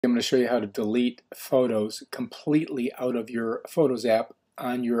I'm going to show you how to delete photos completely out of your Photos app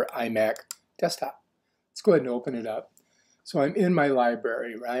on your iMac desktop. Let's go ahead and open it up. So I'm in my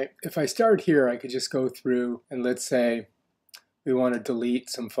library, right? If I start here, I could just go through and let's say we want to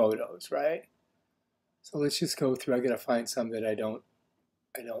delete some photos, right? So let's just go through. I got to find some that I don't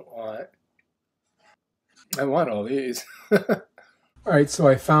want. I want all these. All right, so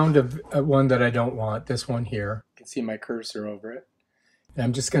I found a one that I don't want, this one here. You can see my cursor over it. And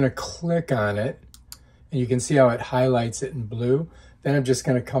I'm just going to click on it, and you can see how it highlights it in blue. Then I'm just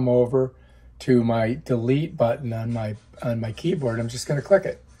going to come over to my delete button on my keyboard. I'm just going to click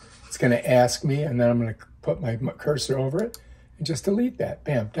it. It's going to ask me, and then I'm going to put my cursor over it and just delete that.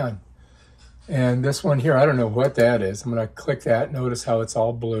 Bam, done. And this one here, I don't know what that is. I'm going to click that. Notice how it's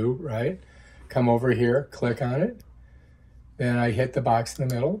all blue, right? Come over here, click on it. Then I hit the box in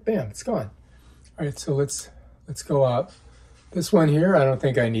the middle. Bam, it's gone. All right, so let's go up. This one here, I don't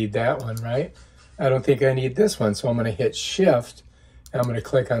think I need that one, right? I don't think I need this one, so I'm going to hit Shift, and I'm going to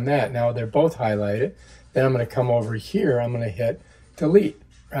click on that. Now they're both highlighted. Then I'm going to come over here, I'm going to hit Delete,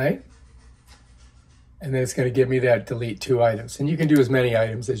 right? And then it's going to give me that delete 2 items. And you can do as many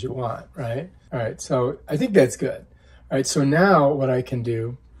items as you want, right? All right, so I think that's good. All right, so now what I can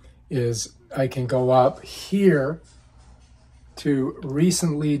do is I can go up here to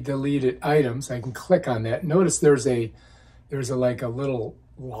recently deleted items. I can click on that. Notice there's like a little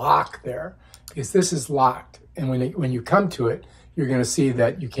lock there, because this is locked. And when you come to it, you're going to see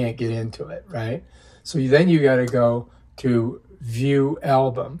that you can't get into it, right? So then you got to go to View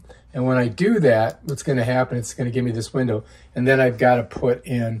Album. And when I do that, what's going to happen, it's going to give me this window. And then I've got to put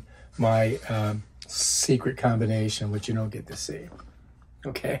in my secret combination, which you don't get to see.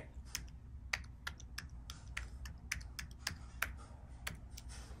 Okay.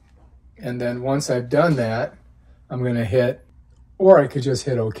 And then once I've done that, I'm going to hit, or I could just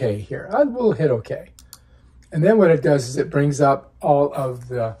hit OK here. I will hit OK. And then what it does is it brings up all of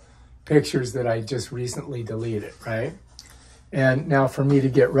the pictures that I just recently deleted, right? And now for me to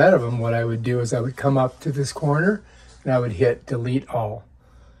get rid of them, what I would do is I would come up to this corner and I would hit Delete All.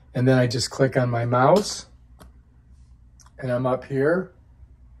 And then I just click on my mouse and I'm up here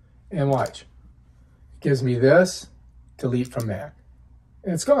and watch. It gives me this, delete from Mac.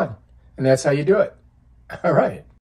 And it's gone. And that's how you do it. All right.